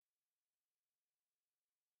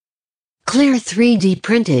Clear 3D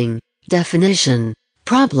printing, definition,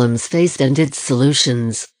 problems faced and its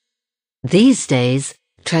solutions. These days,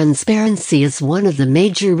 transparency is one of the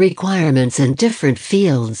major requirements in different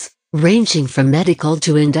fields, ranging from medical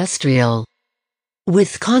to industrial.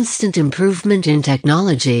 With constant improvement in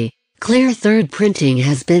technology, Clear 3D printing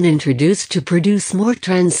has been introduced to produce more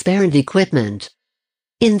transparent equipment.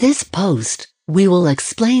 In this post, we will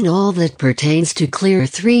explain all that pertains to Clear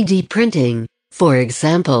 3D printing, for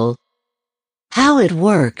example, how it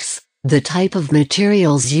works, the type of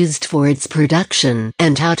materials used for its production,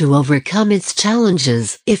 and how to overcome its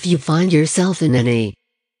challenges if you find yourself in any.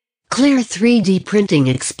 Clear 3D printing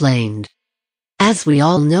explained. As we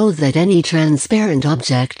all know that any transparent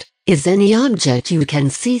object is any object you can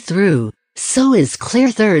see through, so is Clear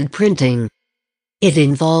 3D printing. It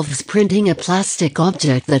involves printing a plastic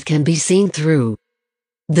object that can be seen through.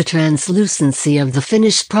 The translucency of the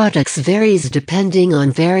finished products varies depending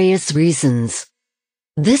on various reasons.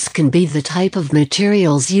 This can be the type of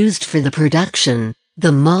materials used for the production,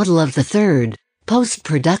 the model of the third,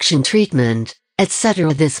 post-production treatment,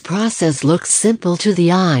 etc. This process looks simple to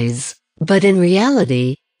the eyes, but in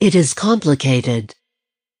reality, it is complicated.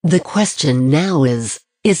 The question now is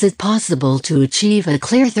it possible to achieve a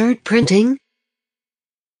Clear 3D printing?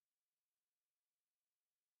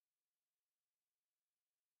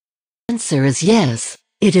 The answer is yes,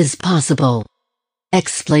 it is possible.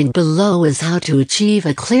 Explained below is how to achieve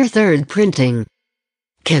a Clear 3D printing.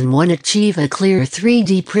 Can one achieve a Clear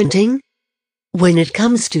 3D printing? When it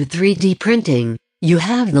comes to 3D printing, you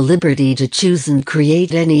have the liberty to choose and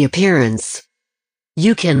create any appearance.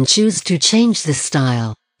 You can choose to change the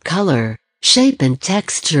style, color, shape and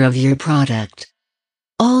texture of your product.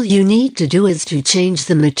 All you need to do is to change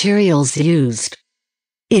the materials used.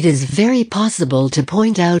 It is very possible to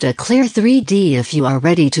point out a Clear 3D if you are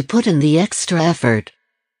ready to put in the extra effort.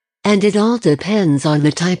 And it all depends on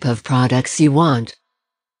the type of products you want.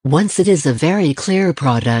 Once it is a very clear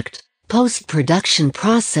product, post-production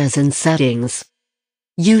process and settings.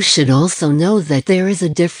 You should also know that there is a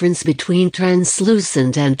difference between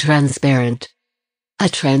translucent and transparent. A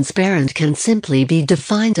transparent can simply be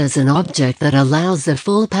defined as an object that allows the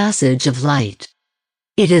full passage of light.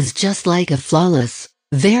 It is just like a flawless,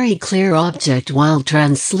 very clear object, while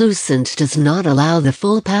translucent does not allow the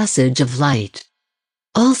full passage of light.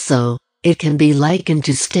 Also, it can be likened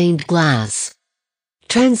to stained glass.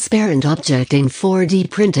 Transparent object in 4D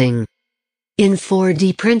printing. In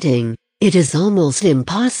 4D printing, it is almost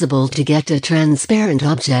impossible to get a transparent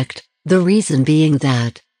object, the reason being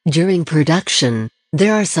that, during production,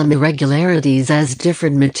 there are some irregularities as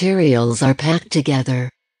different materials are packed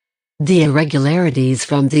together. The irregularities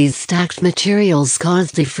from these stacked materials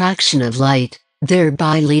cause diffraction of light,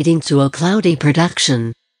 thereby leading to a cloudy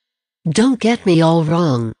production. Don't get me all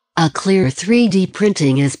wrong, a Clear 3D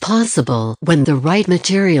printing is possible when the right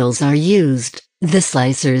materials are used, the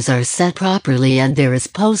slicers are set properly and there is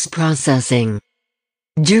post-processing.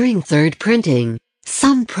 During 3D printing,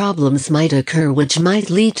 some problems might occur which might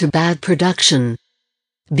lead to bad production.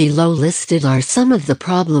 Below listed are some of the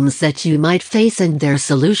problems that you might face and their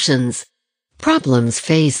solutions. Problems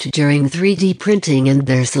faced during 3D printing and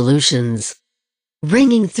their solutions.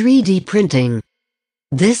 Ringing 3D printing.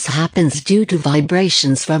 This happens due to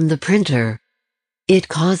vibrations from the printer. It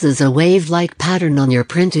causes a wave-like pattern on your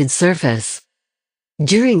printed surface.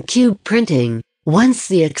 During cube printing, once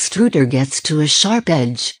the extruder gets to a sharp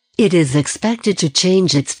edge, it is expected to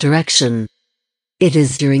change its direction. It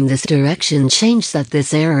is during this direction change that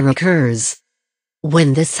this error occurs.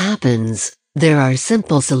 When this happens, there are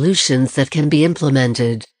simple solutions that can be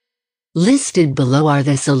implemented. Listed below are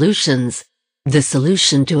the solutions. The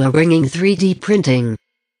solution to a ringing 3D printing.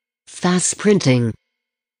 Fast printing.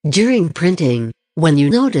 During printing, when you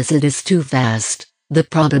notice it is too fast, the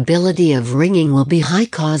probability of ringing will be high,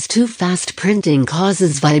 cause too fast printing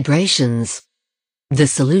causes vibrations. The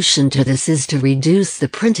solution to this is to reduce the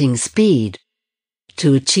printing speed.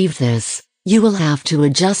 To achieve this, you will have to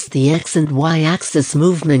adjust the X and Y axis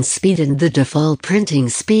movement speed and the default printing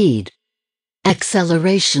speed.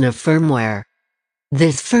 Acceleration of firmware.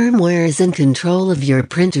 This firmware is in control of your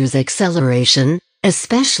printer's acceleration,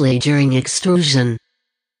 especially during extrusion.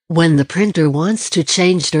 When the printer wants to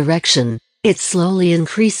change direction, it slowly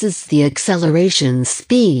increases the acceleration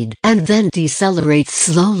speed and then decelerates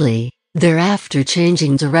slowly, thereafter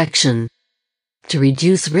changing direction. To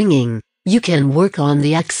reduce ringing, you can work on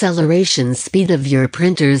the acceleration speed of your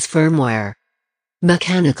printer's firmware.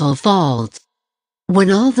 Mechanical fault.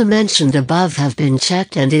 When all the mentioned above have been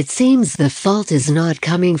checked and it seems the fault is not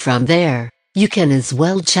coming from there, you can as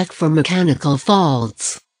well check for mechanical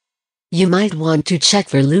faults. You might want to check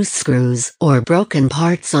for loose screws or broken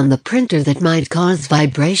parts on the printer that might cause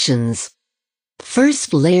vibrations.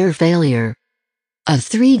 First layer failure. A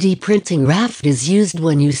 3D printing raft is used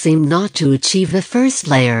when you seem not to achieve the first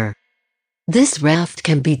layer. This raft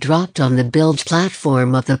can be dropped on the build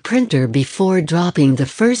platform of the printer before dropping the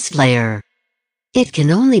first layer. It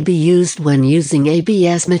can only be used when using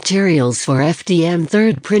ABS materials for FDM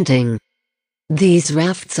third printing. These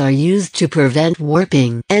rafts are used to prevent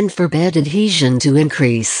warping and for bed adhesion to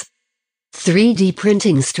increase. 3D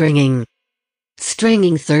printing stringing.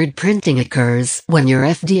 Stringing third printing occurs when your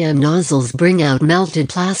FDM nozzles bring out melted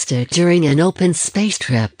plastic during an open space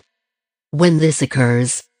trip. When this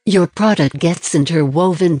occurs, your product gets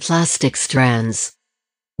interwoven plastic strands.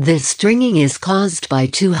 This stringing is caused by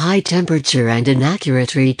too high temperature and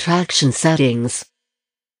inaccurate retraction settings.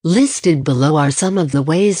 Listed below are some of the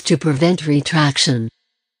ways to prevent retraction.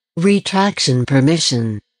 Retraction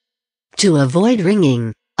permission. To avoid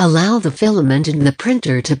ringing, allow the filament in the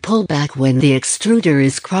printer to pull back when the extruder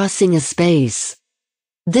is crossing a space.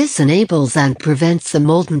 This enables and prevents the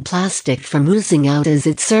molten plastic from oozing out as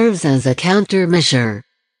it serves as a countermeasure.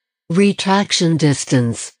 Retraction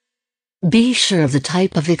distance. Be sure of the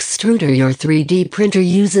type of extruder your 3D printer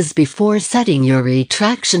uses before setting your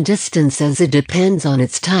retraction distance, as it depends on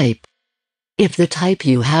its type. If the type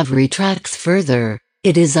you have retracts further,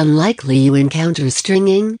 it is unlikely you encounter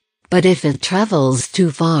stringing, but if it travels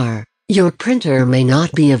too far, your printer may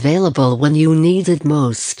not be available when you need it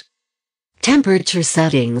most. Temperature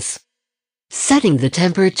settings. Setting the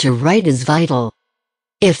temperature right is vital.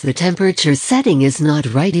 If the temperature setting is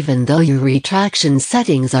not right, even though your retraction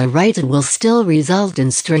settings are right, it will still result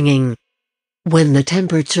in stringing. When the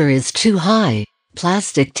temperature is too high,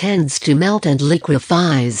 plastic tends to melt and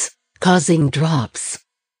liquefies, causing drops.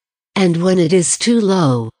 And when it is too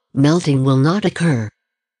low, melting will not occur.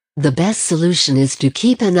 The best solution is to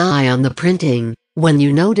keep an eye on the printing. When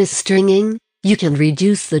you notice stringing, you can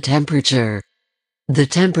reduce the temperature. The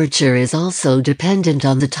temperature is also dependent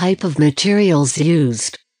on the type of materials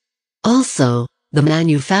used. Also, the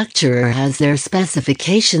manufacturer has their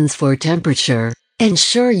specifications for temperature.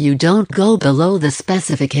 Ensure you don't go below the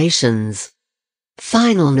specifications.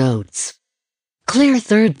 Final notes. Clear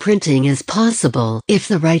third printing is possible if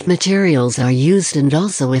the right materials are used and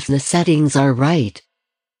also if the settings are right.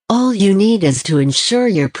 All you need is to ensure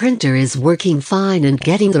your printer is working fine and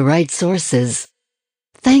getting the right sources.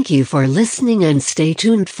 Thank you for listening and stay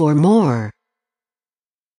tuned for more.